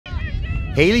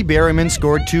Haley Berryman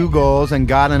scored 2 goals and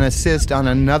got an assist on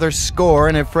another score,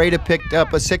 and Ephrata picked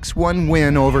up a 6-1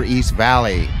 win over East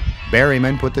Valley.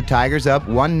 Berryman put the Tigers up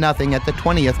 1-0 at the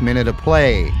 20th minute of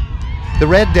play. The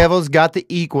Red Devils got the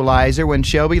equalizer when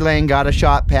Shelby Lane got a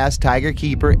shot past Tiger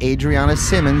keeper Adriana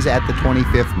Simmons at the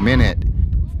 25th minute.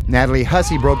 Natalie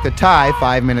Hussey broke the tie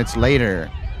 5 minutes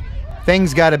later.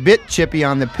 Things got a bit chippy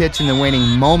on the pitch in the waning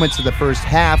moments of the first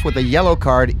half with a yellow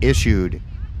card issued.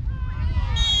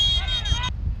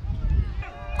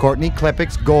 Courtney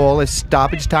Klepik's goal as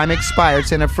stoppage time expired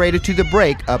sent Ephrata to the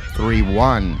break up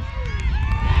 3-1.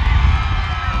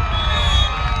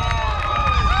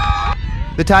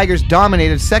 The Tigers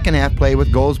dominated second half play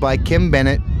with goals by Kim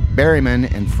Bennett,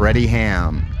 Berryman, and Freddie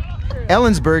Ham.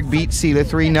 Ellensburg beat Sela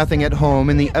 3-0 at home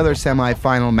in the other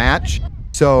semifinal match.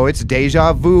 So it's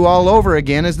deja vu all over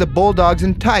again as the Bulldogs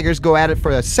and Tigers go at it for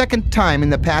a second time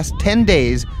in the past 10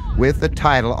 days with the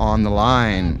title on the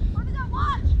line.